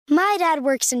My dad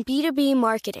works in B2B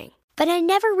marketing, but I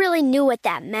never really knew what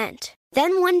that meant.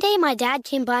 Then one day, my dad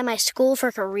came by my school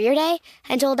for career day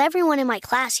and told everyone in my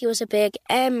class he was a big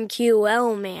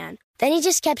MQL man. Then he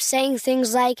just kept saying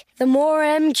things like, the more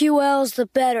MQLs, the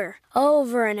better,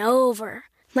 over and over.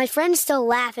 My friends still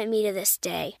laugh at me to this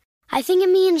day. I think it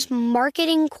means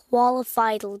Marketing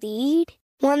Qualified Lead.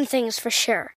 One thing's for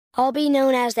sure, I'll be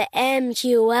known as the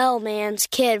MQL man's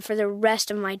kid for the rest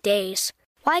of my days.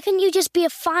 Why couldn't you just be a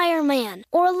fireman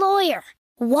or a lawyer?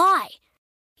 Why?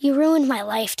 You ruined my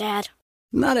life, Dad.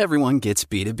 Not everyone gets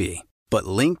B2B, but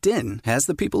LinkedIn has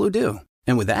the people who do.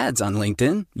 And with ads on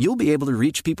LinkedIn, you'll be able to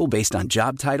reach people based on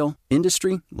job title,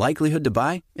 industry, likelihood to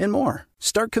buy, and more.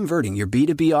 Start converting your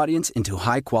B2B audience into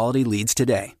high-quality leads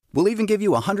today. We'll even give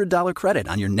you a $100 credit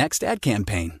on your next ad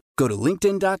campaign. Go to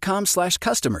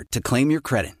linkedin.com/customer to claim your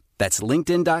credit. That's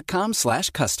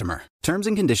linkedin.com/customer. Terms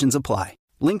and conditions apply.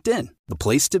 LinkedIn, the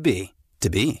place to be, to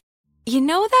be. You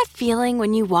know that feeling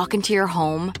when you walk into your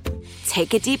home,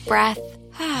 take a deep breath,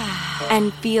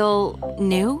 and feel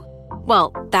new?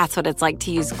 Well, that's what it's like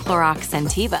to use Clorox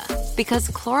Scentiva. Because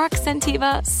Clorox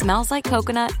Scentiva smells like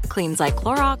coconut, cleans like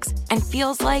Clorox, and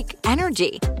feels like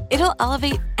energy. It'll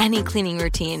elevate any cleaning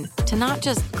routine to not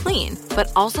just clean,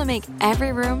 but also make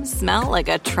every room smell like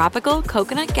a tropical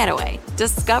coconut getaway.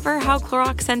 Discover how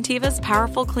Clorox Scentiva's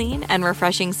powerful clean and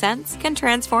refreshing scents can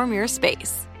transform your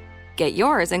space. Get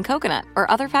yours in coconut or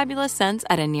other fabulous scents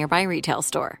at a nearby retail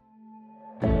store.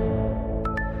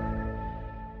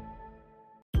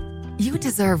 You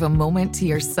deserve a moment to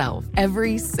yourself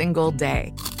every single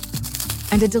day.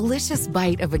 And a delicious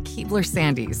bite of a Keebler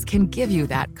Sandies can give you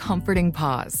that comforting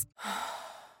pause.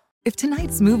 If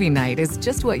tonight's movie night is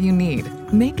just what you need,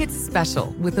 make it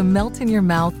special with the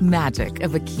melt-in-your-mouth magic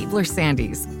of a Keebler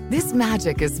Sandies. This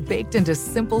magic is baked into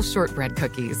simple shortbread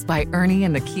cookies by Ernie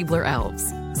and the Keebler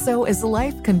Elves. So as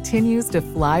life continues to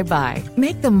fly by,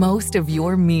 make the most of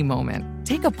your me moment.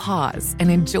 Take a pause and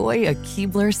enjoy a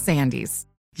Keebler Sandies.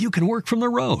 You can work from the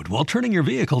road while turning your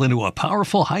vehicle into a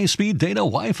powerful high-speed data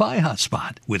Wi-Fi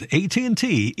hotspot with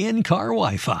AT&T in-car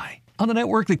Wi-Fi. On a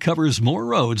network that covers more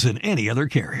roads than any other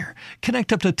carrier.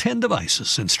 Connect up to 10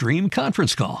 devices and stream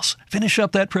conference calls. Finish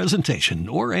up that presentation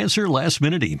or answer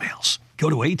last-minute emails. Go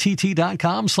to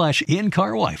att.com/in-car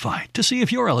Wi-Fi to see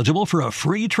if you're eligible for a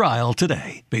free trial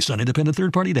today. Based on independent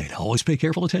third-party data, always pay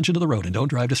careful attention to the road and don't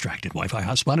drive distracted. Wi-Fi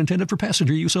hotspot intended for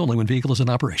passenger use only when vehicle is in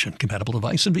operation. Compatible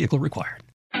device and vehicle required.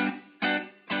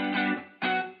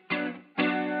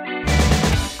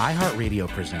 iHeartRadio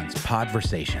presents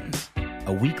Podversations,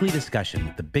 a weekly discussion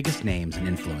with the biggest names and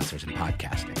influencers in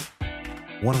podcasting.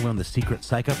 Want to learn the secret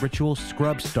psych-up rituals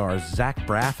Scrubs stars Zach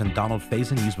Braff and Donald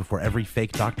Faison use before every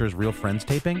fake Doctor's Real Friends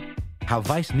taping? How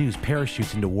Vice News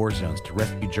parachutes into war zones to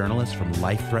rescue journalists from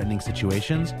life-threatening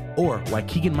situations? Or why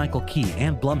Keegan-Michael Key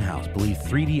and Blumhouse believe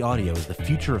 3D audio is the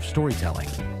future of storytelling?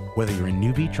 Whether you're a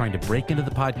newbie trying to break into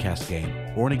the podcast game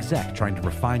or an exec trying to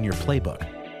refine your playbook,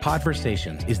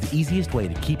 Podversations is the easiest way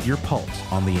to keep your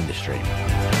pulse on the industry.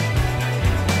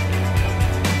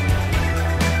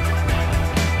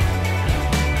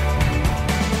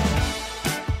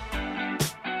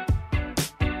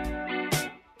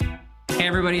 Hey,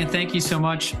 everybody, and thank you so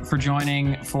much for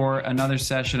joining for another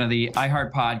session of the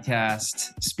iHeart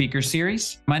Podcast Speaker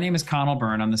Series. My name is Connell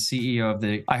Byrne. I'm the CEO of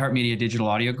the iHeartMedia Digital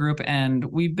Audio Group, and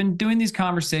we've been doing these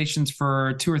conversations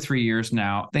for 2 or 3 years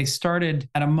now. They started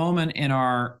at a moment in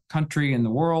our country and the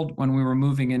world when we were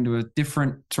moving into a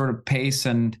different sort of pace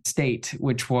and state,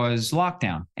 which was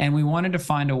lockdown. And we wanted to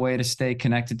find a way to stay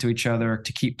connected to each other,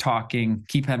 to keep talking,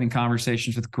 keep having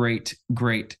conversations with great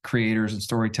creators and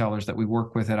storytellers that we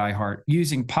work with at iHeart,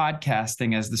 using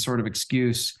podcasting as the sort of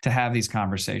excuse to have these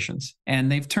conversations. And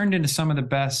they've turned into some of the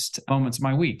best moments of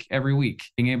my week, every week,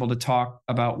 being able to talk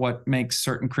about what makes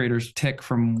certain creators tick,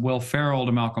 from Will Ferrell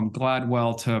to Malcolm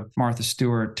Gladwell to Martha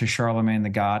Stewart to Charlemagne the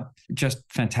God. Just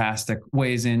fantastic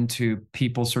ways into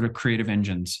people's sort of creative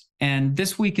engines. And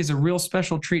this week is a real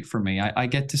special treat for me. I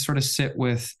get to sort of sit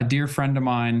with a dear friend of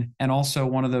mine and also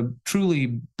one of the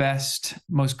truly best,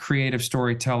 most creative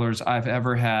storytellers I've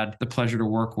ever had the pleasure to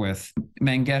work with.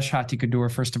 Mangesh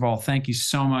Hattikudur, first of all, thank you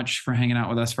so much for hanging out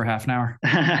with us for half an hour.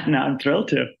 No, I'm thrilled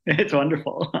to. It's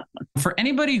wonderful. For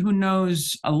anybody who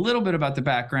knows a little bit about the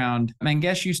background,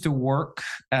 Mangesh used to work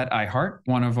at iHeart,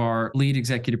 one of our lead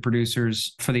executive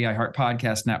producers for the iHeart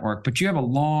Podcast Network. But you have a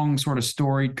long sort of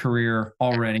storied career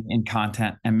already in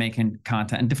content and making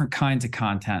content and different kinds of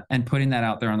content and putting that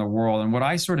out there in the world. And what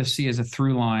I sort of see as a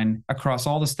through line across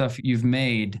all the stuff you've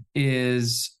made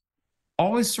is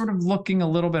always sort of looking a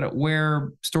little bit at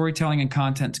where storytelling and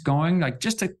content's going, like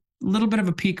just to little bit of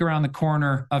a peek around the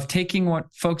corner of taking what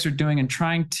folks are doing and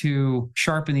trying to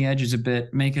sharpen the edges a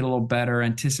bit, make it a little better,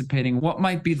 anticipating what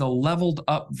might be the leveled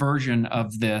up version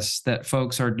of this that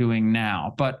folks are doing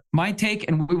now. But my take,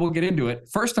 and we will get into it.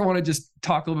 First, I want to just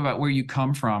talk a little bit about where you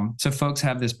come from so folks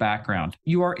have this background.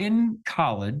 You are in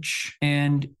college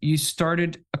and you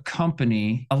started a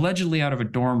company allegedly out of a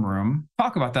dorm room.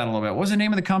 Talk about that a little bit. What was the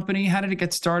name of the company? How did it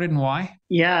get started and why?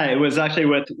 Yeah, it was actually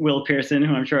with Will Pearson,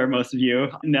 who I'm sure most of you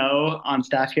know on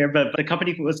staff here, but the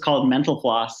company was called Mental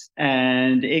Floss.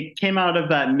 And it came out of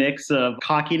that mix of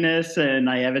cockiness and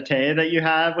naivete that you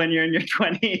have when you're in your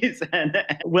 20s. And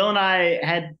Will and I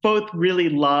had both really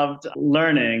loved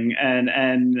learning.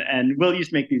 And Will used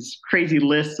to make these crazy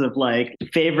lists of like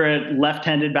favorite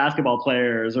left-handed basketball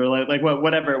players or like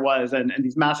whatever it was, and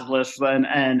these massive lists,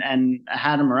 and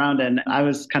had them around. And I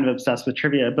was kind of obsessed with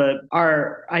trivia. But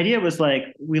our idea was like,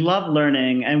 we love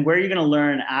learning, and where are you going to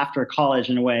learn after college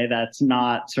in a way that's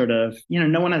not sort of,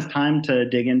 no one has time to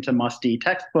dig into musty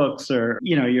textbooks, or,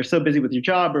 you're so busy with your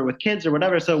job or with kids or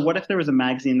whatever. So what if there was a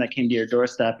magazine that came to your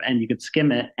doorstep and you could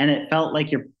skim it and it felt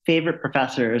like your favorite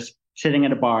professors sitting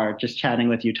at a bar, just chatting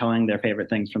with you, telling their favorite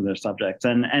things from their subjects.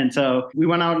 And so we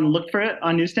went out and looked for it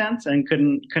on newsstands and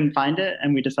couldn't find it.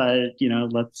 And we decided,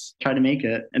 let's try to make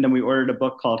it. And then we ordered a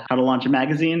book called How to Launch a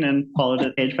Magazine and followed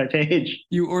it page by page.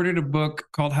 You ordered a book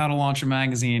called How to Launch a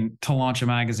Magazine to launch a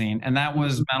magazine. And that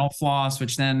was Mental Floss,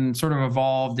 which then sort of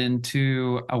evolved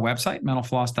into a website,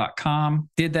 mentalfloss.com.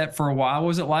 Did that for a while. What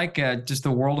was it like just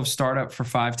the world of startup for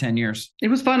 5-10 years? It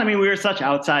was fun. I mean, we were such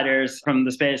outsiders from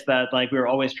the space that like we were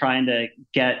always trying to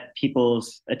get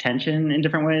people's attention in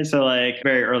different ways. So like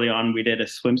very early on, we did a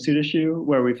swimsuit issue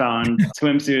where we found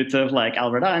swimsuits of like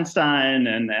Albert Einstein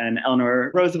and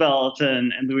Eleanor Roosevelt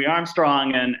and Louis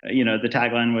Armstrong. And, the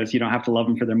tagline was, you don't have to love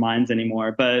them for their minds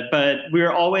anymore. But we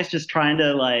were always just trying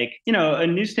to like, a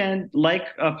newsstand, like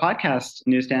a podcast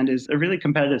newsstand, is a really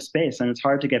competitive space and it's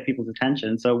hard to get people's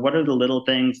attention. So what are the little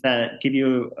things that give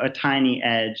you a tiny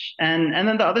edge? And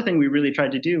then the other thing we really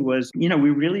tried to do was, we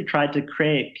really tried to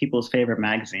create people's favorite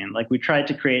magazine. Like we tried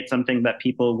to create something that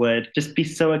people would just be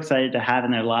so excited to have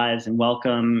in their lives and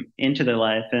welcome into their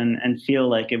life and feel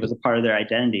like it was a part of their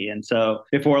identity. And so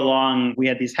before long, we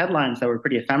had these headlines that were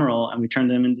pretty ephemeral and we turned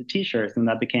them into t-shirts, and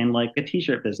that became like a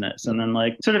t-shirt business. And then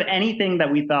like sort of anything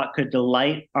that we thought could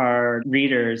delight our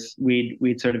readers,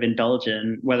 we'd sort of indulge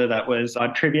in, whether that was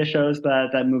trivia shows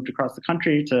that moved across the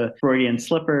country to Freudian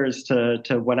slippers to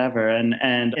whatever.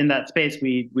 And in that space,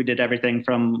 we did everything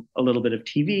from a little bit of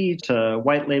TV to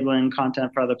white labeling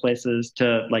content for other places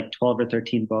to like 12 or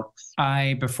 13 books.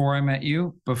 Before I met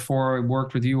you, before I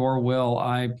worked with you or Will,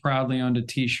 I proudly owned a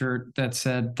t-shirt that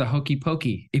said the Hokey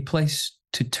Pokey, a place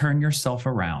to turn yourself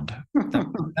around. The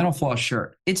Mental Floss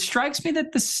shirt. It strikes me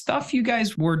that the stuff you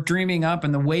guys were dreaming up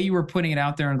and the way you were putting it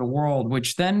out there in the world,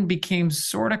 which then became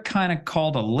sort of kind of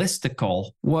called a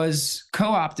listicle, was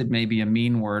co-opted, maybe a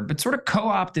mean word, but sort of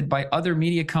co-opted by other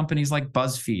media companies like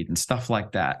BuzzFeed and stuff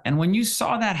like that. And when you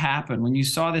saw that happen, when you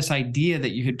saw this idea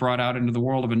that you had brought out into the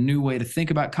world of a new way to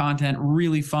think about content,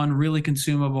 really fun, really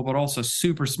consumable, but also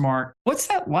super smart, what's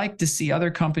that like to see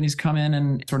other companies come in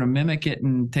and sort of mimic it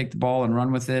and take the ball and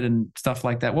run with it and stuff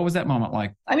like that? What was that moment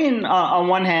like? I mean, on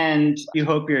one hand, you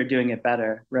hope you're doing it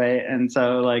better, right? And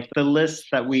so like the lists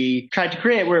that we tried to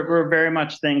create were very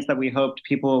much things that we hoped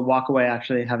people would walk away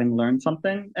actually having learned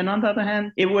something. And on the other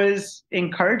hand, it was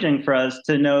encouraging for us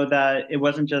to know that it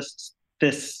wasn't just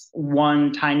this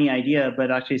one tiny idea,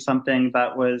 but actually something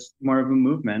that was more of a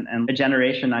movement, and a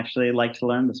generation actually liked to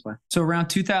learn this way. So around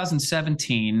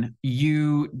 2017,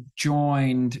 you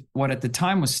joined what at the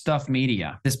time was Stuff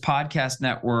Media, this podcast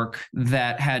network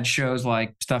that had shows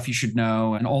like Stuff You Should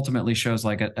Know and ultimately shows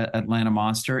like Atlanta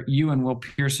Monster. You and Will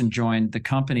Pearson joined the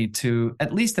company to,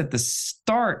 at least at the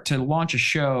start, to launch a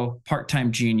show,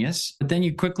 Part-Time Genius. But then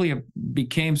you quickly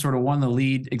became sort of one of the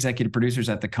lead executive producers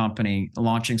at the company,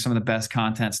 launching some of the best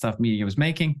content Stuff Media was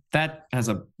making. That has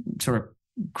a sort of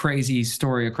crazy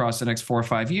story across the next 4 or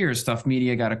 5 years. Stuff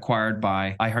Media got acquired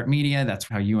by iHeartMedia. That's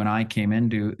how you and I came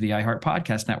into the iHeart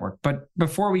Podcast Network. But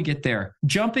before we get there,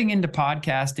 jumping into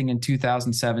podcasting in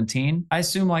 2017, I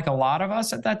assume like a lot of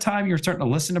us at that time, you were starting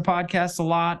to listen to podcasts a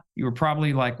lot. You were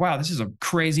probably like, wow, this is a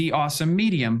crazy, awesome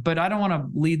medium. But I don't want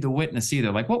to lead the witness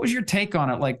either. Like, what was your take on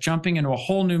it? Like jumping into a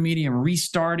whole new medium,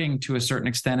 restarting to a certain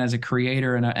extent as a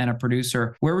creator and a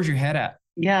producer. Where was your head at?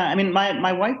 Yeah, I mean,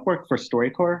 my wife worked for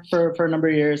StoryCorps for a number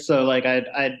of years. So like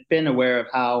I'd been aware of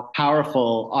how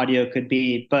powerful audio could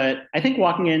be. But I think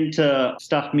walking into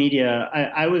Stuff Media,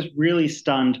 I was really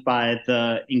stunned by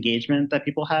the engagement that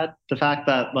people had. The fact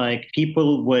that like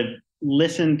people would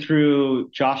listen through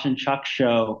Josh and Chuck's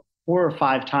show 4 or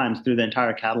 5 times through the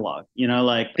entire catalog.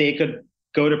 Like they could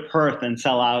go to Perth and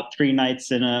sell out 3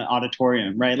 nights in an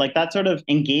auditorium, right? Like that sort of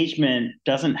engagement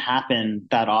doesn't happen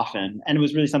that often. And it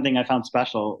was really something I found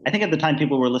special. I think at the time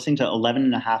people were listening to 11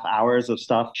 and a half hours of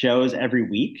shows every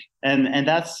week. And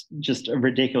that's just a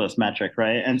ridiculous metric,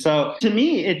 right? And so to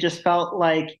me, it just felt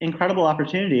like incredible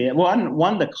opportunity.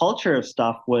 One, the culture of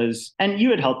stuff was, and you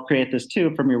had helped create this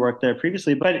too from your work there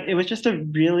previously, but it was just a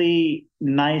really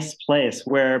nice place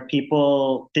where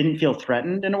people didn't feel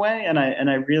threatened in a way. And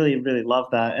I really, really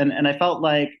loved that. And I felt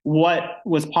like what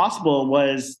was possible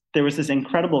was there was this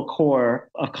incredible core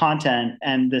of content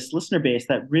and this listener base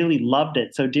that really loved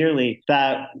it so dearly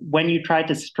that when you tried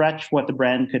to stretch what the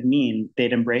brand could mean,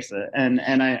 they'd embrace it. And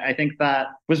I think that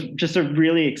was just a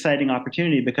really exciting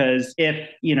opportunity because if,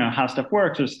 How Stuff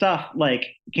Works or Stuff like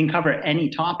can cover any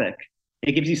topic,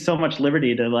 it gives you so much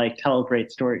liberty to like tell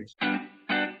great stories.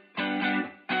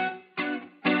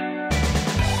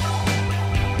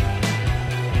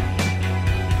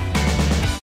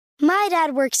 My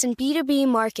dad works in B2B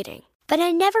marketing, but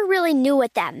I never really knew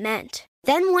what that meant.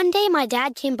 Then one day my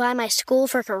dad came by my school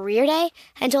for career day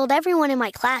and told everyone in my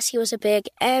class he was a big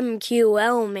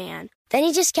MQL man. Then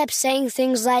he just kept saying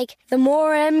things like, the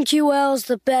more MQLs,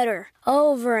 the better,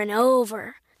 over and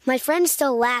over. My friends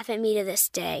still laugh at me to this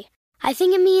day. I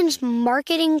think it means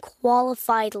marketing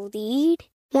qualified lead.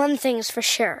 One thing's for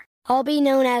sure, I'll be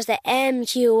known as the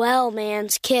MQL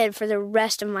man's kid for the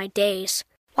rest of my days.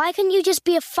 Why couldn't you just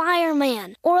be a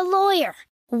fireman or a lawyer?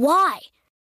 Why?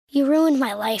 You ruined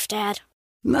my life, Dad.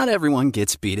 Not everyone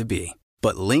gets B2B,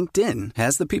 but LinkedIn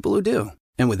has the people who do.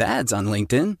 And with ads on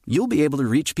LinkedIn, you'll be able to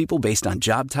reach people based on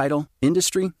job title,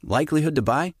 industry, likelihood to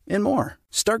buy, and more.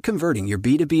 Start converting your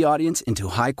B2B audience into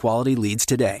high-quality leads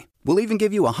today. We'll even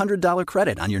give you a $100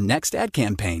 credit on your next ad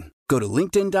campaign. Go to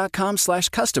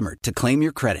linkedin.com/customer to claim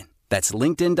your credit. That's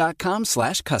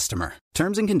linkedin.com/customer.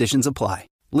 Terms and conditions apply.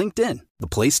 LinkedIn, the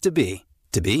place to be,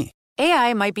 to be.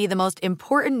 AI might be the most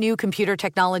important new computer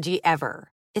technology ever.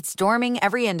 It's storming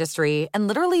every industry, and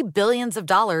literally billions of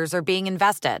dollars are being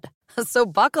invested. So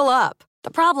buckle up.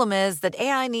 The problem is that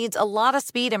AI needs a lot of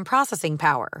speed and processing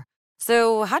power.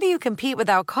 So how do you compete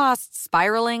without costs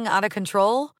spiraling out of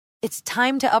control? It's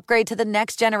time to upgrade to the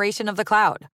next generation of the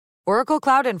cloud. Oracle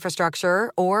Cloud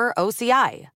Infrastructure, or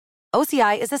OCI.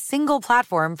 OCI is a single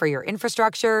platform for your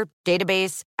infrastructure,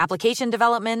 database, application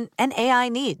development, and AI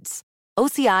needs.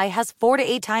 OCI has 4 to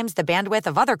 8 times the bandwidth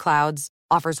of other clouds,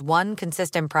 offers one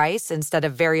consistent price instead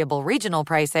of variable regional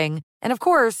pricing, and of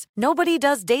course, nobody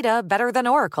does data better than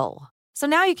Oracle. So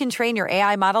now you can train your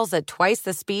AI models at twice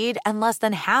the speed and less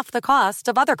than half the cost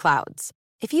of other clouds.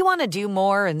 If you want to do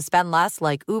more and spend less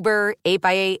like Uber,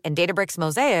 8x8, and Databricks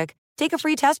Mosaic, take a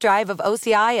free test drive of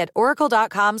OCI at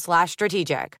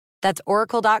oracle.com/strategic. That's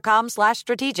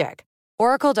oracle.com/strategic.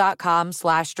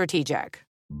 Oracle.com/strategic.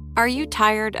 Are you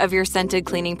tired of your scented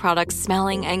cleaning products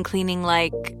smelling and cleaning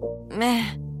like meh?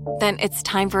 Then it's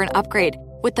time for an upgrade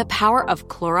with the power of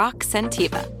Clorox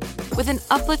Scentiva. With an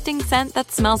uplifting scent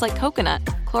that smells like coconut,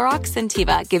 Clorox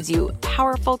Scentiva gives you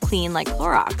powerful clean like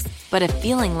Clorox, but a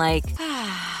feeling like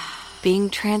being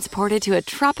transported to a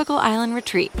tropical island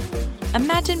retreat.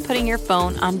 Imagine putting your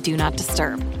phone on Do Not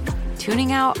Disturb,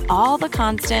 tuning out all the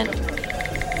constant,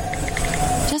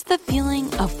 just the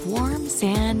feeling of warm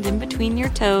sand in between your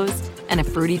toes and a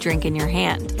fruity drink in your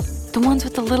hand. The ones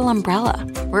with the little umbrella.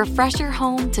 Refresh your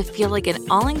home to feel like an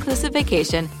all-inclusive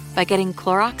vacation by getting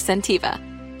Clorox Scentiva.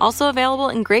 Also available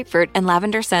in grapefruit and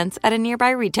lavender scents at a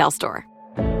nearby retail store.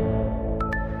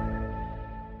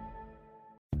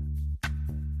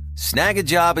 Snag a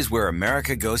Job is where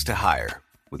America goes to hire,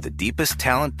 with the deepest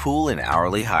talent pool in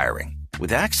hourly hiring.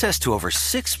 With access to over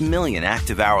 6 million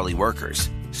active hourly workers,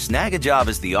 Snag a Job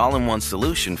is the all-in-one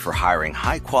solution for hiring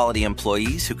high-quality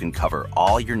employees who can cover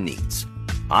all your needs.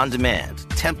 On demand,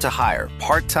 temp to hire,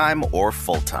 part-time or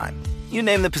full-time. You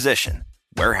name the position.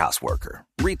 Warehouse worker,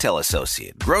 retail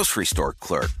associate, grocery store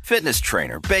clerk, fitness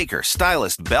trainer, baker,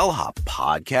 stylist, bellhop,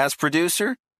 podcast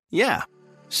producer. Yeah,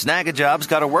 Snag a Job's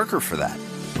got a worker for that.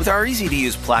 With our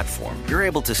easy-to-use platform, you're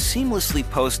able to seamlessly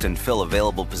post and fill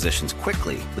available positions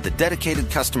quickly with a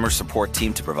dedicated customer support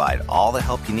team to provide all the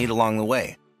help you need along the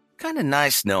way. Kind of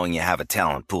nice knowing you have a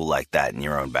talent pool like that in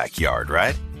your own backyard,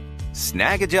 right?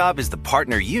 Snag a Job is the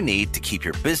partner you need to keep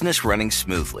your business running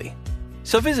smoothly.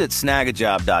 So visit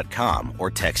snagajob.com or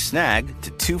text SNAG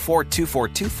to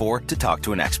 242424 to talk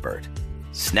to an expert.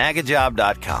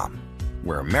 Snagajob.com,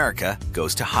 where America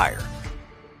goes to hire.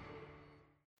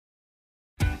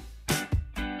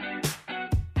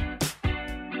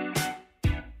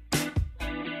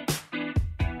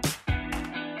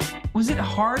 Was it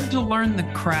hard to learn the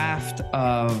craft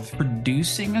of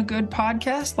producing a good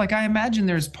podcast? Like, I imagine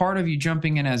there's part of you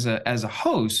jumping in as a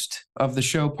host of the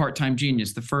show Part-Time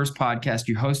Genius, the first podcast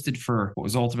you hosted for what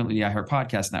was ultimately the iHeart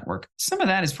Podcast Network. Some of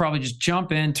that is probably just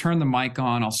jump in, turn the mic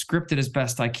on, I'll script it as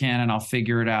best I can, and I'll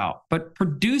figure it out. But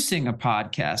producing a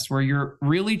podcast where you're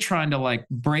really trying to like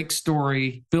break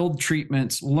story, build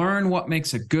treatments, learn what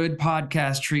makes a good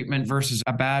podcast treatment versus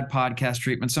a bad podcast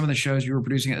treatment. Some of the shows you were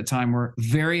producing at the time were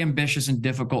very ambitious and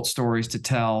difficult stories to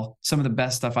tell. Some of the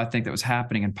best stuff I think that was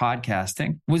happening in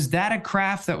podcasting. Was that a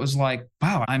craft that was like,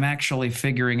 wow, I'm actually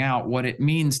figuring out what it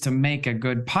means to make a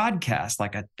good podcast,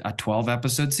 like a 12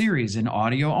 episode series in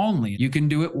audio only? You can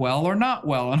do it well or not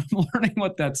well. And I'm learning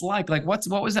what that's like. Like, what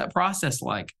was that process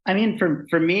like? I mean,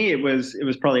 for me, it was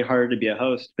probably harder to be a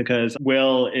host because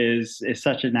Will is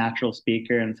such a natural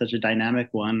speaker and such a dynamic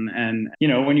one. And, you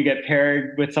know, when you get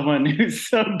paired with someone who's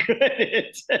so good at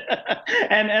it,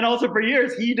 and also for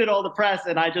years, he did all the press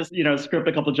and I just, you know, script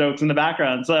a couple jokes in the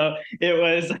background. So it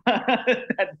was,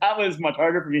 that was much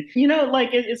harder for me. You know, like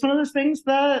it's one of those things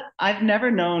that I've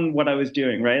never known what I was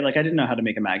doing, right? Like I didn't know how to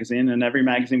make a magazine, and every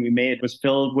magazine we made was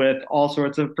filled with all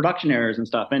sorts of production errors and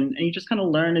stuff. And you just kind of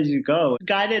learn as you go,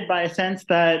 guided by a sense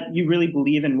that you really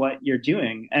believe in what you're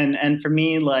doing. And for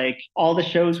me, like all the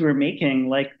shows we were making,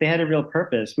 like they had a real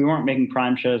purpose. We weren't making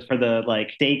crime shows for the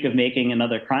like sake of making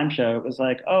another crime show. It was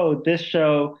like, oh, this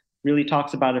show really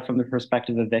talks about it from the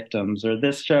perspective of victims, or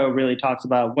this show really talks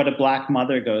about what a Black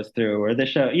mother goes through, or this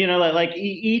show, you know, like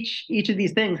each of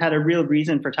these things had a real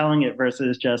reason for telling it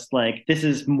versus just like, this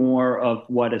is more of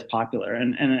what is popular.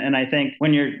 And I think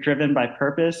when you're driven by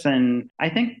purpose, and I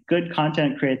think good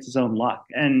content creates its own luck.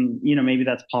 And, you know, maybe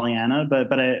that's Pollyanna,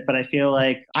 but I feel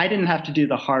like I didn't have to do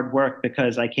the hard work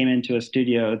because I came into a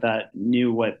studio that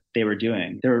knew what they were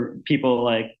doing. There were people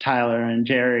like Tyler and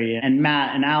Jerry and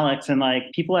Matt and Alex, and like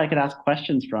people I could ask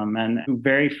questions from, and who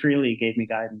very freely gave me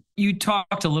guidance. You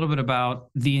talked a little bit about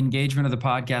the engagement of the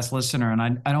podcast listener, and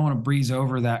I don't want to breeze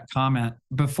over that comment.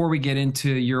 Before we get into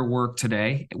your work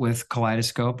today with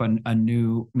Kaleidoscope, a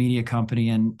new media company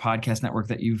and podcast network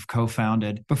that you've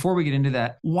co-founded, before we get into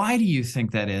that, why do you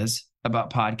think that is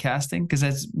about podcasting? Because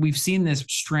as we've seen this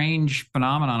strange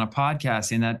phenomenon of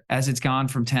podcasting, that as it's gone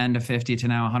from 10 to 50 to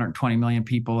now 120 million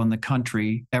people in the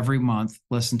country every month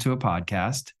listen to a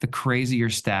podcast. The crazier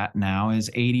stat now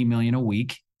is 80 million a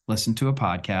week listen to a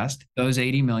podcast. Those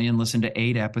 80 million listen to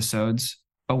 8 episodes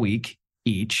a week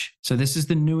each. So this is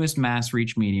the newest mass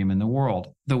reach medium in the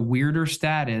world. The weirder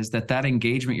stat is that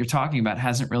engagement you're talking about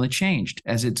hasn't really changed.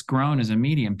 As it's grown as a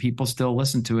medium, people still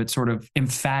listen to it sort of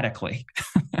emphatically.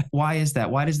 Why is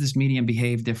that? Why does this medium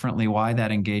behave differently? Why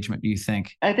that engagement, do you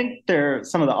think? I think there are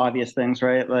some of the obvious things,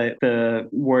 right? Like the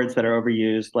words that are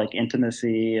overused, like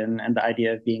intimacy and the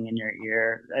idea of being in your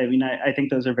ear. I mean, I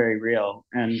think those are very real.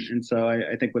 And so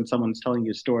I think when someone's telling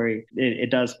you a story,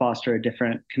 it does foster a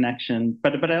different connection.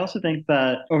 But I also think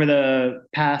that over the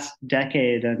past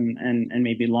decade and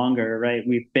maybe longer, right,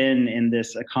 we've been in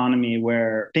this economy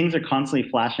where things are constantly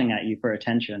flashing at you for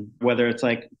attention, whether it's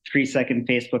like 3-second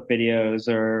Facebook videos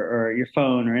or your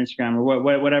phone or Instagram or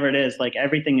whatever it is. Like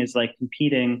everything is like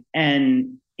competing.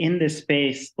 And in this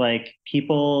space, like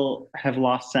people have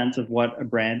lost sense of what a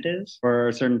brand is or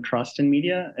a certain trust in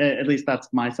media. At least that's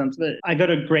my sense of it. I go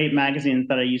to great magazines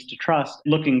that I used to trust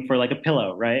looking for like a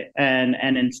pillow, right? And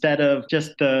instead of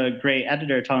just the great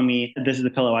editor telling me this is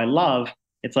the pillow I love,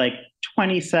 it's like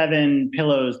 27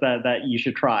 pillows that you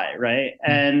should try, right?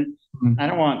 And I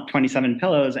don't want 27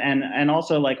 pillows. And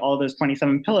also like all those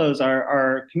 27 pillows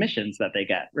are commissions that they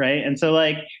get, right? And so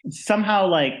like somehow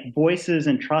like voices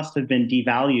and trust have been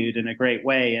devalued in a great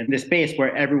way in this space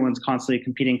where everyone's constantly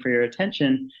competing for your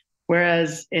attention.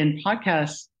 Whereas in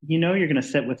podcasts, you know you're going to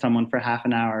sit with someone for half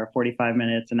an hour, 45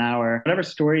 minutes, an hour, whatever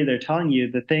story they're telling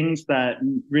you, the things that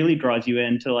really draws you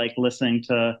into like listening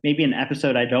to maybe an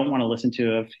episode I don't want to listen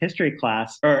to of history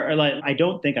class, or like I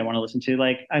don't think I want to listen to.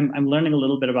 Like I'm learning a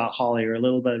little bit about Holly or a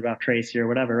little bit about Tracy or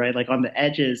whatever, right? Like on the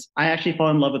edges, I actually fall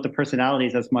in love with the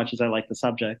personalities as much as I like the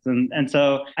subjects. And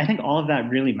so I think all of that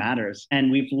really matters.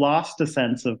 And we've lost a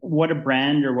sense of what a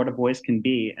brand or what a voice can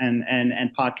be. And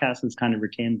podcasts has kind of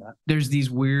retained that. There's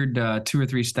these weird 2 or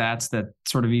 3 stats that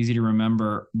sort of easy to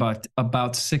remember, but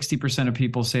about 60% of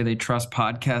people say they trust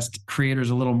podcast creators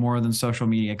a little more than social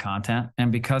media content.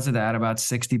 And because of that, about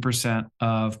 60%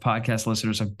 of podcast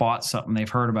listeners have bought something they've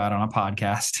heard about on a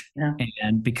podcast. Yeah.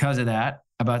 And because of that,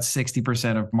 about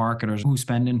 60% of marketers who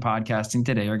spend in podcasting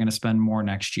today are going to spend more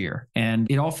next year. And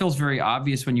it all feels very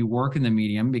obvious when you work in the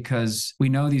medium because we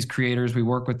know these creators, we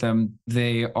work with them,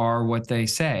 they are what they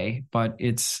say, but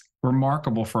it's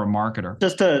remarkable for a marketer.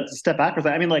 Just to step backwards,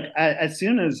 I mean, like, as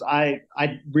soon as I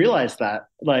realized that,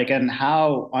 like, and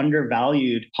how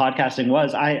undervalued podcasting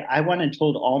was, I went and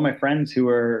told all my friends who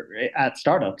were at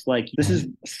startups, like, this is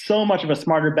so much of a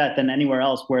smarter bet than anywhere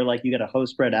else, where like you get a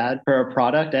host spread ad for a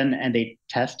product and they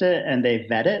test it and they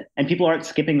vet it and people aren't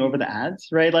skipping over the ads,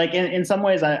 right? Like in some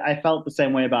ways I felt the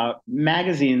same way about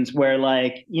magazines, where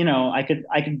like, you know, I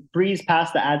could breeze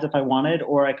past the ads if I wanted,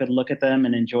 or I could look at them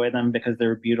and enjoy them because they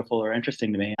were beautiful or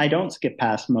interesting to me. I don't skip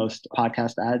past most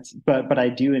podcast ads, but I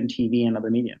do in TV and other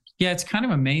mediums. Yeah, it's kind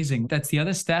of amazing. That's the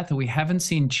other stat that we haven't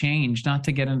seen change, not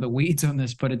to get into the weeds on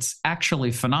this, but it's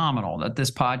actually phenomenal that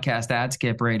this podcast ad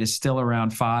skip rate is still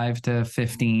around 5 to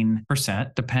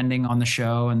 15%, depending on the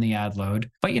show and the ad load.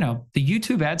 But, you know, the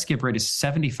YouTube ad skip rate is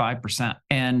 75%.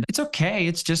 And it's okay.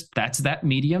 It's just that's that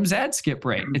medium's ad skip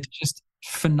rate. It's just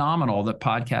phenomenal that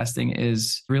podcasting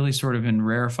is really sort of in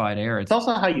rarefied air. It's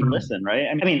also how you listen, right?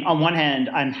 I mean, on one hand,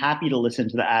 I'm happy to listen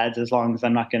to the ads as long as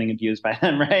I'm not getting abused by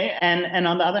them, right? And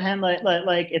on the other hand,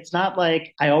 like it's not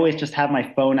like I always just have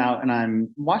my phone out and I'm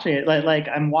watching it. Like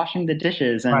I'm washing the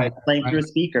dishes and playing through a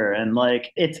speaker, and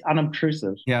like it's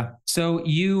unobtrusive. Yeah. So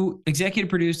you executive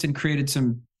produced and created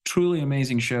some truly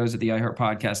amazing shows at the iHeart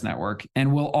Podcast Network,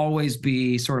 and will always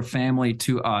be sort of family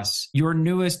to us. Your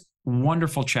newest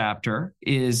wonderful chapter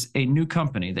is a new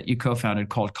company that you co-founded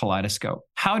called Kaleidoscope.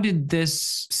 How did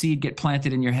this seed get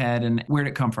planted in your head, and where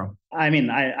did it come from? I mean,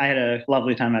 I had a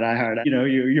lovely time at iHeart. You know,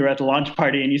 you were at the launch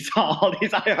party and you saw all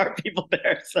these iHeart people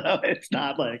there. So it's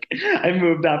not like I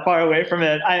moved that far away from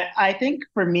it. I think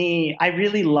for me, I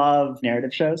really love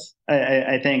narrative shows.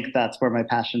 I think that's where my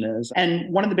passion is.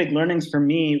 And one of the big learnings for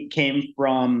me came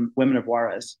from Women of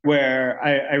Juarez, where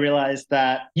I realized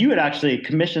that you had actually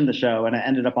commissioned the show and it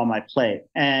ended up on my plate.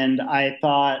 And I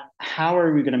thought, how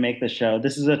are we going to make this show?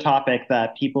 This is a topic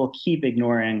that people keep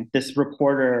ignoring. This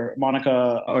reporter,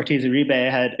 Monica Ortiz-Uribe,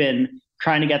 had been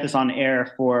trying to get this on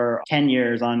air for 10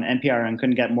 years on NPR and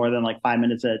couldn't get more than like 5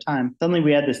 minutes at a time. Suddenly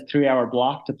we had this 3-hour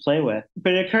block to play with.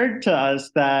 But it occurred to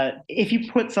us that if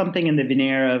you put something in the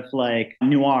veneer of like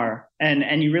noir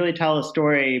and you really tell a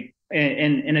story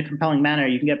in a compelling manner,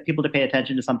 you can get people to pay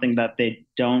attention to something that they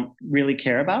don't really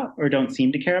care about or don't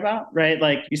seem to care about, right?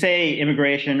 Like you say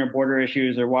immigration or border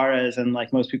issues or Juarez, and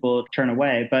like most people turn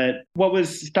away. But what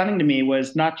was stunning to me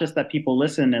was not just that people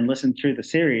listened through the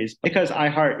series, because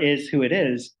iHeart is who it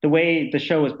is. The way the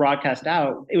show was broadcast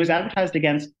out, it was advertised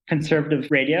against conservative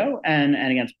radio and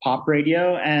against pop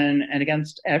radio and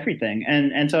against everything.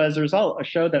 And so as a result, a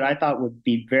show that I thought would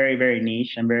be very, very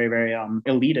niche and very, very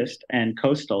elitist and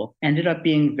coastal ended up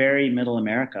being very middle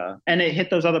America. And it hit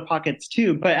those other pockets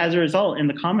too. But as a result, in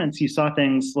the comments, you saw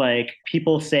things like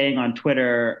people saying on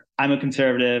Twitter, I'm a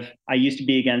conservative. I used to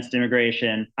be against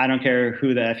immigration. I don't care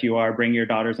who the F you are. Bring your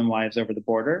daughters and wives over the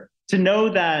border. To know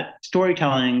that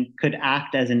storytelling could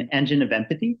act as an engine of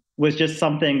empathy was just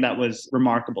something that was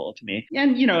remarkable to me.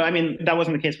 And, you know, I mean, that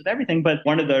wasn't the case with everything, but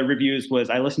one of the reviews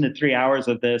was, I listened to 3 hours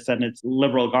of this and it's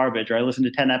liberal garbage, or I listened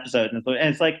to 10 episodes. And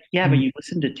it's like, yeah, but you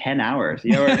listened to 10 hours,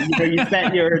 you know, or you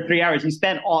spent your 3 hours, you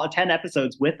spent all 10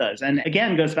 episodes with us. And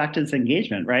again, goes back to this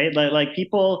engagement, right? Like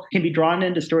people can be drawn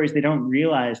into stories they don't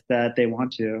realize that they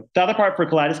want to. The other part for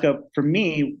Kaleidoscope, for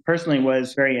me personally,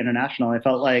 was very international. I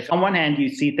felt like on one hand, you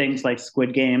see things like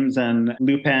Squid Games and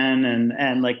Lupin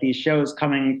and like these shows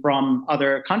coming from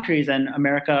other countries, and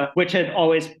America, which had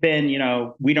always been, you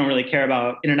know, we don't really care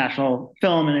about international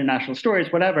film and international stories,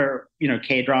 whatever, you know,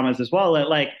 K-dramas as well,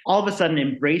 like all of a sudden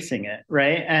embracing it,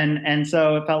 right? And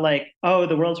so it felt like, oh,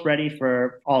 the world's ready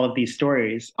for all of these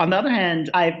stories. On the other hand,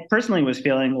 I personally was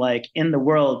feeling like in the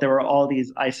world, there were all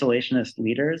these isolationist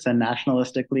leaders and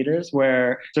nationalistic leaders,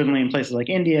 where certainly in places like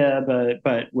India,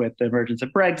 but with the emergence of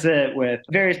Brexit, with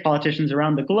various politicians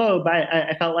around the globe,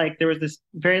 I felt like there was this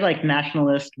very like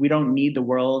nationalist, we don't need the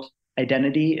world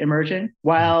identity emerging,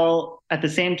 while at the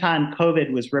same time,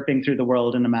 COVID was ripping through the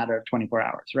world in a matter of 24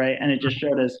 hours, right? And it just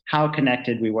showed us how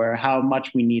connected we were, how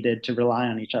much we needed to rely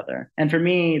on each other. And for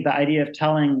me, the idea of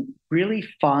telling really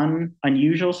fun,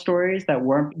 unusual stories that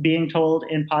weren't being told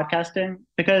in podcasting,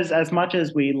 because as much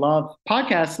as we love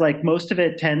podcasts, like most of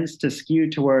it tends to skew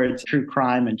towards true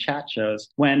crime and chat shows,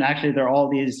 when actually there are all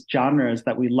these genres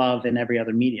that we love in every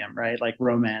other medium, right? Like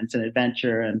romance and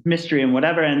adventure and mystery and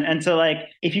whatever. And so like,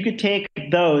 if you could take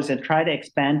those and try to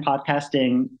expand podcasting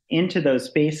investing into those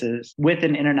spaces with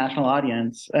an international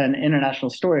audience and international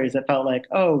stories, it felt like,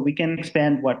 oh, we can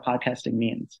expand what podcasting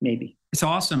means, maybe. It's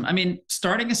awesome. I mean,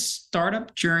 starting a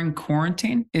startup during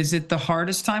quarantine, is it the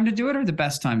hardest time to do it or the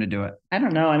best time to do it? I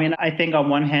don't know. I mean, I think on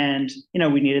one hand,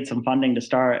 we needed some funding to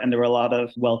start, and there were a lot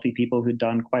of wealthy people who'd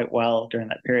done quite well during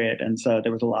that period. And so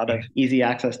there was a lot of easy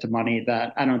access to money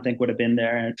that I don't think would have been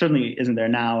there. And it certainly isn't there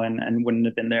now and wouldn't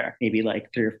have been there maybe like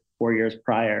 3 or 4 years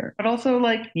prior. But also,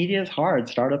 like, media is hard.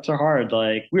 Startups are hard.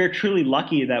 Like, we're truly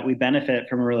lucky that we benefit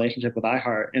from a relationship with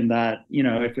iHeart in that,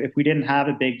 if we didn't have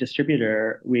a big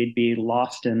distributor, we'd be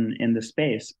lost in the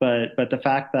space. But the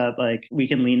fact that, like, we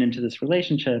can lean into this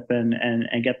relationship and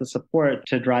get the support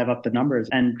to drive up the numbers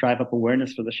and drive up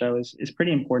awareness for the show is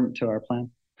pretty important to our plan.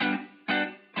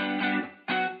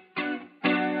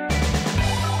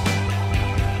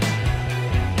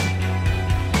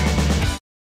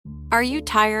 Are you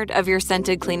tired of your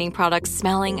scented cleaning products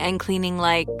smelling and cleaning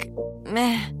like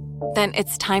meh? Then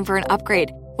it's time for an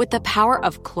upgrade with the power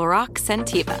of Clorox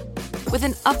Scentiva. With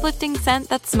an uplifting scent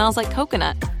that smells like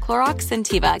coconut, Clorox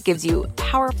Scentiva gives you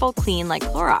powerful clean like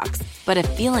Clorox, but a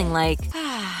feeling like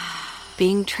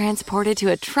being transported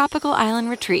to a tropical island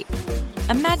retreat.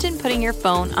 Imagine putting your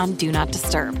phone on Do Not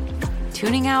Disturb,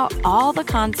 tuning out all the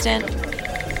constant,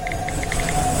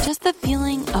 just the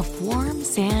feeling of warm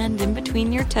sand in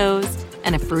between your toes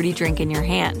and a fruity drink in your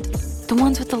hand. The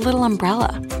ones with the little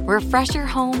umbrella. Refresh your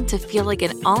home to feel like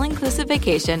an all-inclusive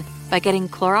vacation by getting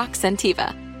Clorox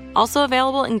Scentiva. Also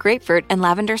available in grapefruit and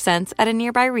lavender scents at a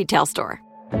nearby retail store.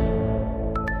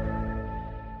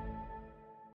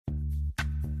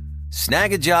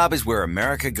 Snag a Job is where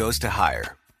America goes to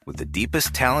hire, with the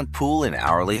deepest talent pool in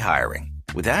hourly hiring.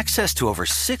 With access to over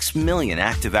 6 million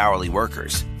active hourly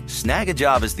workers, Snag a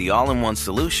Job is the all-in-one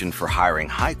solution for hiring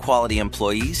high-quality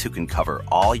employees who can cover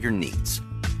all your needs.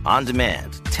 On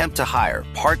demand, temp to hire,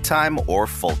 part-time or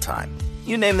full-time.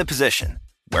 You name the position.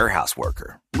 Warehouse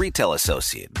worker, retail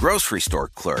associate, grocery store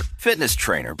clerk, fitness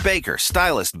trainer, baker,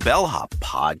 stylist, bellhop,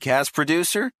 podcast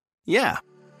producer. Yeah,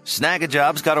 Snag a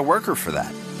Job's got a worker for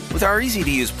that. With our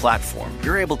easy-to-use platform,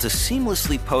 you're able to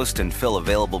seamlessly post and fill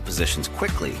available positions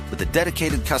quickly with a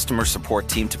dedicated customer support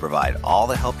team to provide all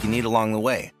the help you need along the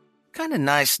way. Kind of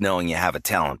nice knowing you have a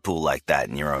talent pool like that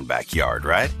in your own backyard,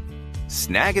 right?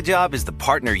 Snag a Job is the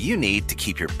partner you need to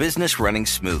keep your business running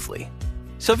smoothly.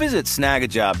 So visit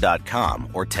snagajob.com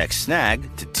or text snag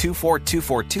to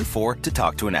 242424 to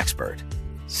talk to an expert.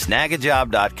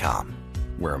 Snagajob.com,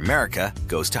 where America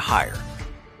goes to hire.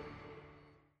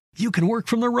 You can work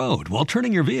from the road while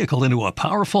turning your vehicle into a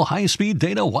powerful high-speed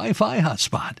data Wi-Fi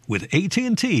hotspot with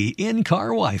AT&T in-car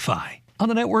Wi-Fi. On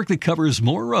a network that covers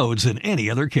more roads than any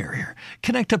other carrier.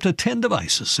 Connect up to 10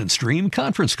 devices and stream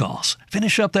conference calls.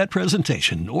 Finish up that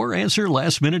presentation or answer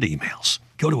last-minute emails.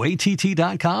 Go to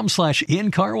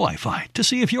att.com/in-car Wi-Fi to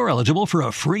see if you're eligible for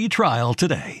a free trial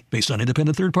today. Based on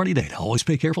independent third-party data, always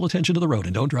pay careful attention to the road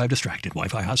and don't drive distracted.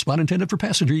 Wi-Fi hotspot intended for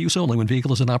passenger use only when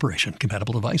vehicle is in operation.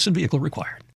 Compatible device and vehicle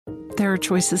required. There are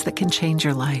choices that can change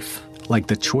your life. Like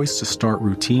the choice to start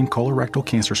routine colorectal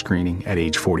cancer screening at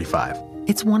age 45.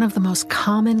 It's one of the most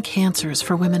common cancers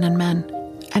for women and men,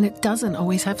 and it doesn't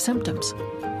always have symptoms.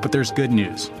 But there's good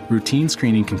news. Routine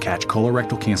screening can catch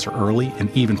colorectal cancer early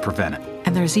and even prevent it.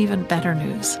 And there's even better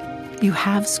news. You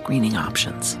have screening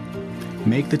options.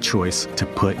 Make the choice to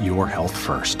put your health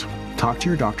first. Talk to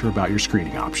your doctor about your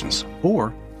screening options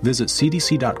or visit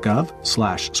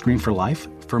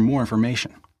cdc.gov/screenforlife for more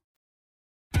information.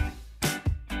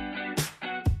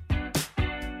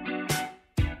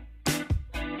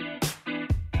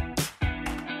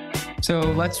 So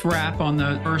let's wrap on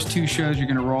the first two shows you're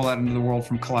going to roll out into the world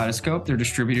from Kaleidoscope. They're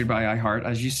distributed by iHeart,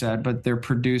 as you said, but they're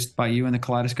produced by you and the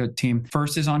Kaleidoscope team.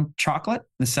 First is on chocolate.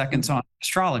 The second's on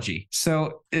astrology.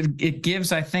 So it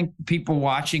gives, I think, people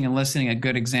watching and listening a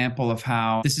good example of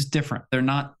how this is different. They're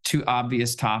not two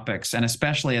obvious topics. And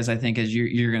especially as I think as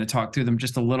you're going to talk through them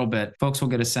just a little bit, folks will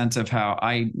get a sense of how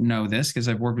I know this because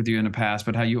I've worked with you in the past,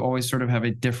 but how you always sort of have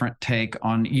a different take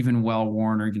on even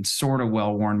well-worn or even sort of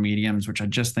well-worn mediums, which I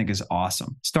just think is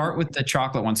awesome. Start with the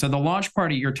chocolate one. So the launch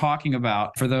party you're talking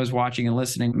about, for those watching and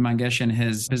listening, Mangesh and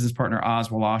his business partner, Oz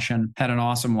Wolaschin, had an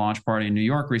awesome launch party in New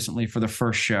York recently for the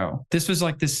first show. This was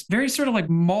like this very sort of like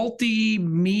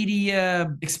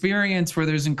multimedia experience where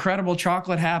there's incredible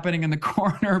chocolate happening in the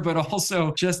corner, but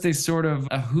also just a sort of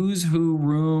a who's who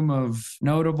room of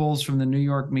notables from the New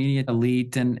York media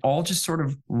elite and all just sort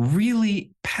of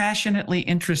really passionately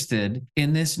interested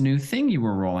in this new thing you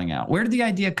were rolling out. Where did the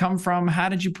idea come from? How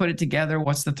did you put it together?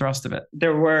 What's the thrust of it?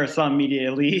 There were some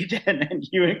media lead and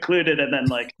you included, and then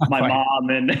like my mom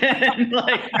and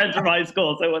like friends from high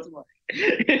school. So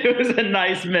it was a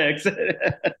nice mix.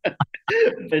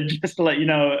 But just to let you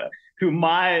know who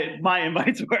my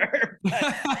invites were.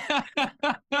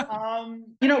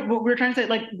 What we're trying to say,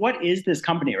 like, what is this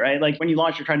company, right? Like when you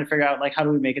launch, you're trying to figure out like, how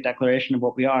do we make a declaration of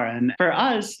what we are? And for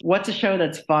us, what's a show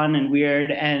that's fun and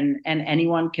weird and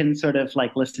anyone can sort of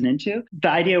like listen into? The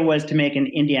idea was to make an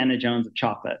Indiana Jones of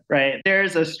chocolate, right?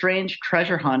 There's a strange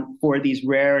treasure hunt for these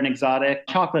rare and exotic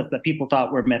chocolates that people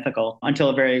thought were mythical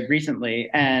until very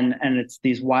recently. And it's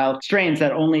these wild strains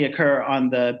that only occur on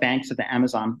the banks of the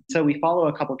Amazon. So we follow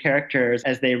a couple characters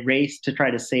as they race to try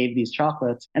to save these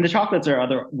chocolates. And the chocolates are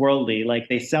otherworldly. Like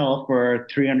they sell for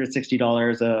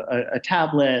 $360 a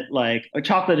tablet. Like a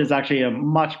chocolate is actually a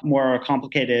much more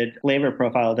complicated flavor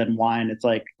profile than wine. It's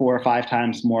like 4 or 5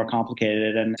 times more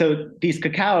complicated. And so these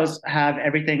cacaos have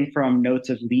everything from notes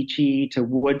of lychee to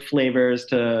wood flavors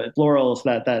to florals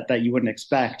that you wouldn't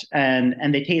expect. And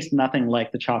they taste nothing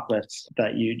like the chocolates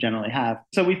that you generally have.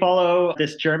 So we follow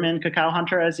this German cacao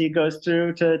hunter as he goes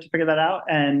through to figure that out.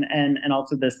 And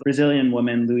also this Brazilian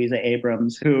woman, Luisa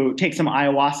Abrams, who takes some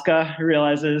ayahuasca,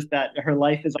 realizes that her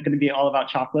life is going to be all about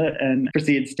chocolate and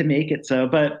proceeds to make it so.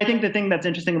 But I think the thing that's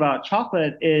interesting about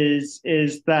chocolate is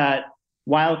that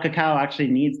wild cacao actually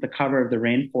needs the cover of the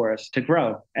rainforest to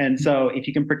grow. And so if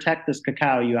you can protect this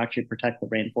cacao, you actually protect the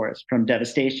rainforest from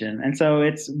devastation. And so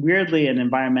it's weirdly an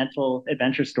environmental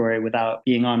adventure story without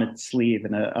being on its sleeve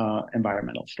in an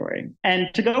environmental story. And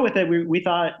to go with it, we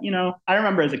thought, I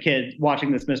remember as a kid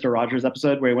watching this Mr. Rogers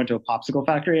episode where he went to a popsicle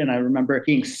factory. And I remember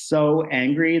being so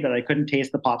angry that I couldn't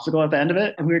taste the popsicle at the end of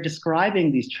it. And we were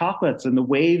describing these chocolates and the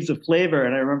waves of flavor.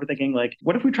 And I remember thinking, like,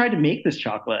 what if we tried to make this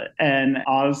chocolate? And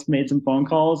Oz made some phone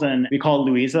calls and we called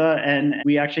Luisa and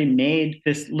we actually made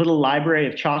this little library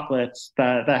of chocolates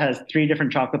that has 3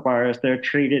 different chocolate bars. They're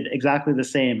treated exactly the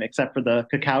same except for the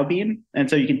cacao bean. And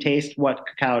so you can taste what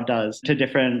cacao does to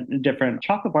different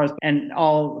chocolate bars and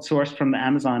all sourced from the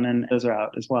Amazon, and those are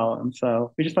out as well. And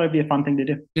so we just thought it'd be a fun thing to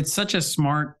do. It's such a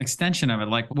smart extension of it.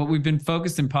 Like what we've been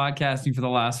focused in podcasting for the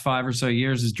last 5 or so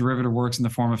years is derivative works in the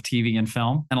form of TV and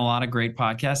film. And a lot of great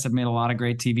podcasts have made a lot of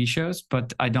great TV shows,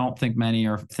 but I don't think many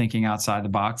are thinking outside the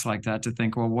box like that to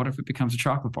think, well, what if it becomes a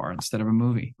chocolate bar instead of a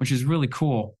movie, which is really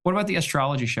cool. What about the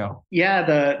astrology show? Yeah,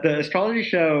 the astrology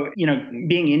show,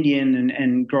 being Indian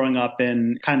and growing up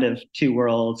in kind of 2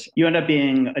 worlds, you end up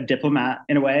being a diplomat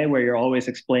in a way where you're always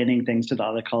explaining things to the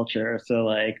other culture. So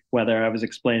like whether I was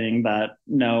explaining that,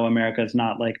 no, America is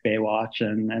not like Baywatch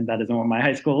and that isn't what my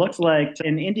high school looks like,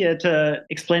 in India to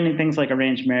explaining things like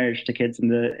arranged marriage to kids in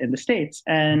the States.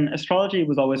 And astrology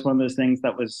was always one of those things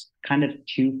that was kind of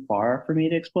too far for me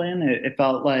to explain. It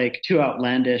felt like too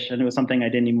outlandish and it was something I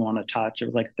didn't even want to touch. It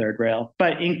was like third rail.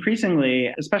 But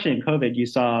increasingly, especially in COVID, you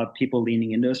saw people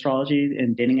leaning into astrology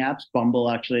in dating apps.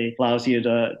 Bumble actually allows you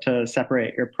to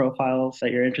separate your profiles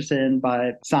that you're interested in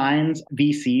by signs.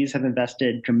 VCs have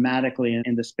invested dramatically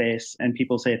in the space, and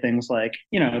people say things like,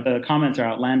 the comments are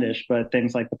outlandish, but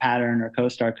things like The Pattern or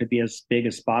CoStar could be as big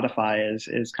as Spotify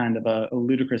is kind of a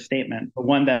ludicrous statement, but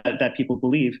one that people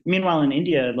believe. Meanwhile, in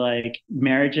India, like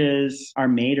marriages are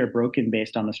made or broken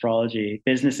based on astrology.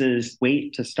 Businesses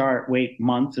wait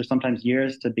months or sometimes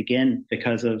years to begin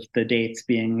because of the dates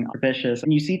being propitious.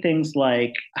 And you see things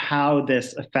like how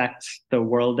this affects the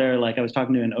world there. Like I was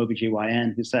talking to an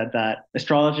OBGYN who said that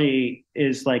astrology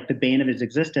is like the bane of his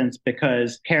existence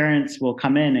because parents will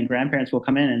come in and grandparents will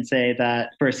come in and say that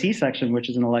for a C-section, which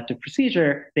is an elective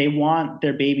procedure, they want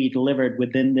their baby delivered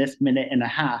within this minute and a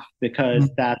half because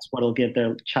that's what'll give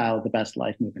their child the best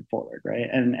life moving forward, right?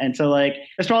 And so like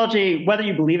astrology, whether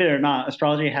you believe it or not,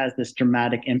 astrology has this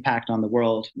dramatic impact on the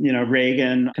world.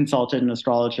 Reagan consulted an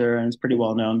astrologer and it's pretty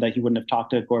well known that he wouldn't have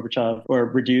talked to Gorbachev or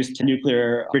reduced to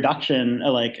nuclear reduction,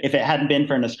 like if it hadn't been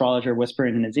for an astrologer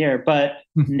whispering in his ear. But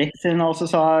Nixon also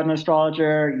saw an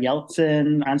astrologer,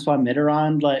 Yeltsin, Francois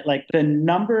Mitterrand, like the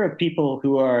number of people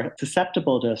who are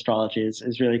susceptible to astrology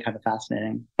is really kind of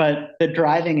fascinating. But the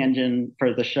driving engine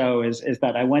for the show is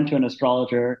that I went to an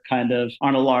astrologer kind of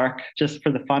on a lark just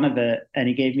for the fun of it. And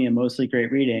he gave me a mostly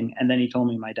great reading. And then he told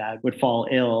me my dad would fall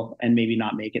ill and maybe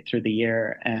not make it through the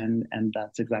year. And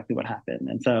that's exactly what happened.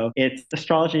 And so it's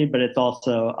astrology, but it's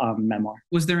also memoir.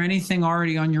 Was there anything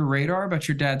already on your radar about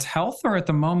your dad's health, or at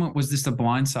the moment was this a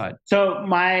blindside? So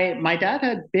my dad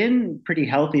had been pretty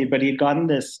healthy, but he'd gotten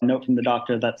this note from the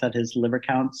doctor that said his liver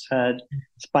counts had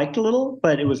spiked a little,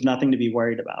 but it was nothing to be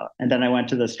worried about. And then I went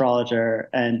to the astrologer,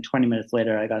 and 20 minutes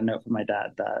later, I got a note from my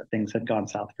dad that things had gone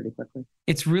south pretty quickly.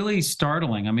 It's really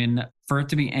startling. I mean, for it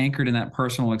to be anchored in that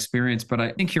personal experience. But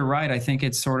I think you're right. I think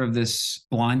it's sort of this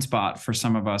blind spot for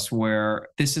some of us where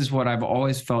this is what I've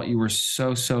always felt you were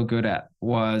so good at,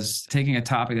 was taking a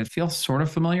topic that feels sort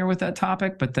of familiar with that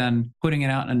topic, but then putting it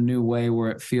out in a new way where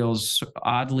it feels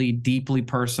oddly, deeply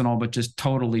personal, but just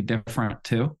totally different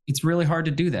too. It's really hard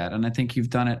to do that. And I think you've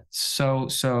done it so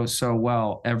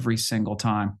well every single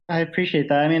time. I appreciate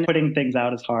that. I mean, putting things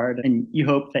out is hard and you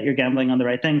hope that you're gambling on the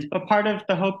right things. But part of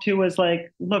the hope too was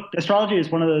like, look, astrology is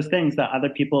one of those things that other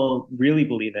people really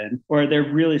believe in or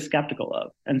they're really skeptical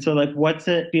of. And so like, what's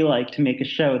it feel like to make a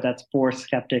show that's for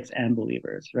skeptics and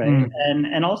believers, right?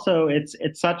 And also it's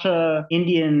such a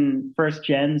Indian first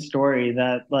gen story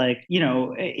that like, you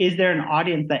know, is there an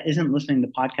audience that isn't listening to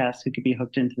podcasts who could be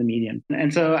hooked into the medium?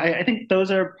 And so I think those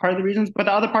are part of the reasons. But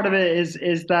the other part of it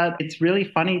is that it's really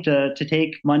funny to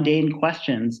take mundane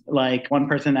questions. Like one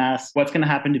person asks, what's going to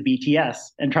happen to BTS?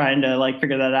 And trying to like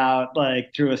figure that out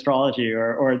like through astrology.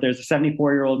 Or there's a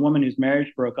 74-year-old woman whose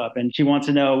marriage broke up and she wants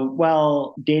to know,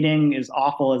 well, dating is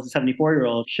awful as a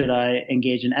 74-year-old. Should I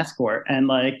engage an escort? And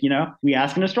like, you know, we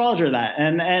ask an astrologer that.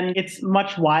 And it's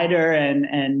much wider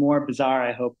and more bizarre,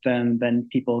 I hope, than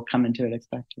people come into it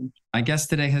expecting. My guest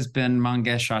today has been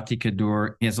Mangesh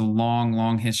Ati-Kadur. He has a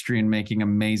long history in making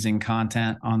amazing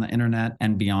content on the internet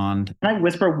and beyond. Can I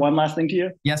whisper one last thing to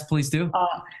you? Yes, please do.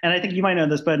 And I think you might know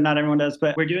this, but not everyone does.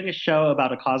 But we're doing a show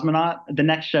about a cosmonaut. The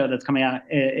next show that's coming out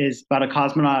is about a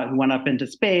cosmonaut who went up into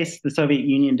space. The Soviet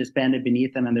Union disbanded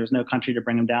beneath him and there was no country to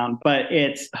bring him down. But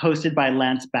it's hosted by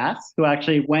Lance Bass, who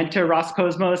actually went to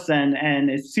Roscosmos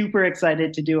and is super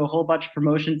excited to do a whole bunch of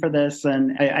promotion for this.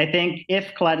 And I think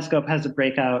if Kaleidoscope has a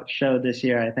breakout show this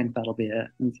year, I think that'll be it.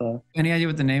 And so, any idea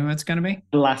what the name of it's going to be?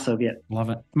 The Last Soviet. Love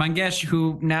it. Mangesh,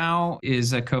 who now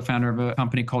is a co-founder of a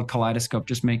company called Kaleidoscope,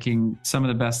 just making some of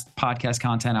the best podcast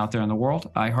content out there in the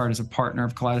world. iHeart is a partner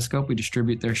of Kaleidoscope. We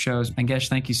distribute their shows. Mangesh,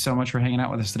 thank you so much for hanging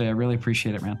out with us today. I really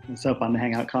appreciate it, man. It's so fun to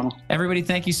hang out, Connell. Everybody,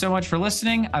 thank you so much for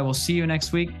listening. I will see you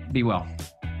next week. Be well.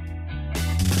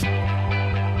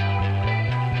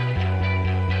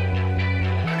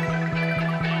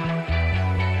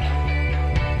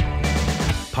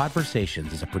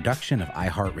 Podversations is a production of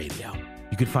iHeartRadio.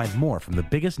 You can find more from the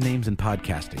biggest names in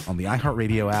podcasting on the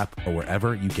iHeartRadio app or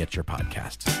wherever you get your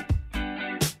podcasts.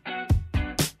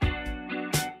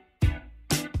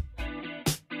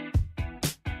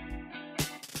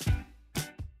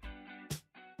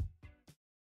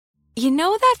 You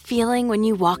know that feeling when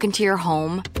you walk into your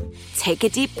home, take a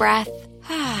deep breath,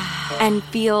 and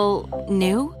feel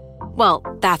new? Well,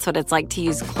 that's what it's like to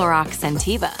use Clorox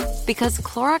Scentiva. Because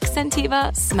Clorox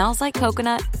Scentiva smells like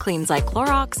coconut, cleans like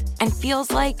Clorox, and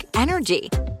feels like energy.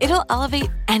 It'll elevate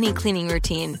any cleaning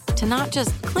routine to not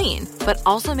just clean, but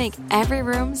also make every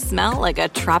room smell like a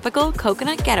tropical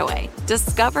coconut getaway.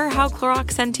 Discover how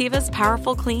Clorox Scentiva's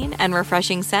powerful clean and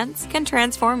refreshing scents can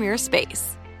transform your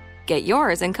space. Get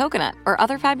yours in coconut or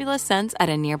other fabulous scents at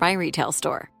a nearby retail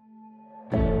store.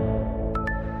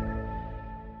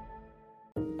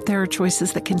 There are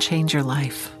choices that can change your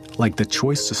life. Like the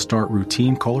choice to start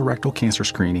routine colorectal cancer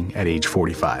screening at age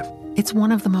 45. It's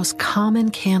one of the most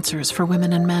common cancers for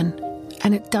women and men,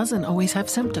 and it doesn't always have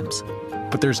symptoms.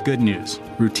 But there's good news.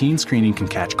 Routine screening can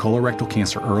catch colorectal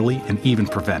cancer early and even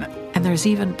prevent it. And there's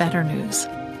even better news.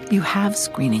 You have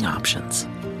screening options.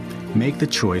 Make the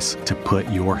choice to put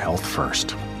your health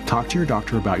first. Talk to your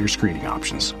doctor about your screening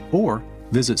options or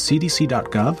visit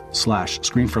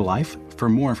cdc.gov/screenforlife for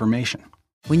more information.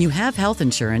 When you have health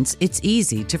insurance, it's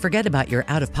easy to forget about your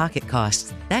out-of-pocket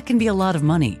costs. That can be a lot of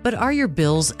money. But are your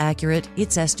bills accurate?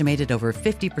 It's estimated over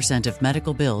 50% of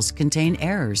medical bills contain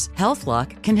errors.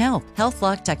 HealthLock can help.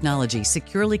 HealthLock technology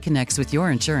securely connects with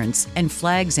your insurance and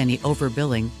flags any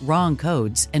overbilling, wrong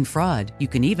codes, and fraud. You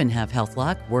can even have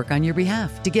HealthLock work on your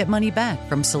behalf to get money back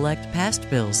from select past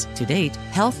bills. To date,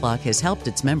 HealthLock has helped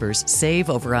its members save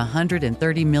over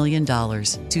 $130 million.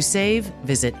 To save,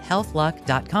 visit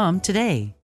healthlock.com today.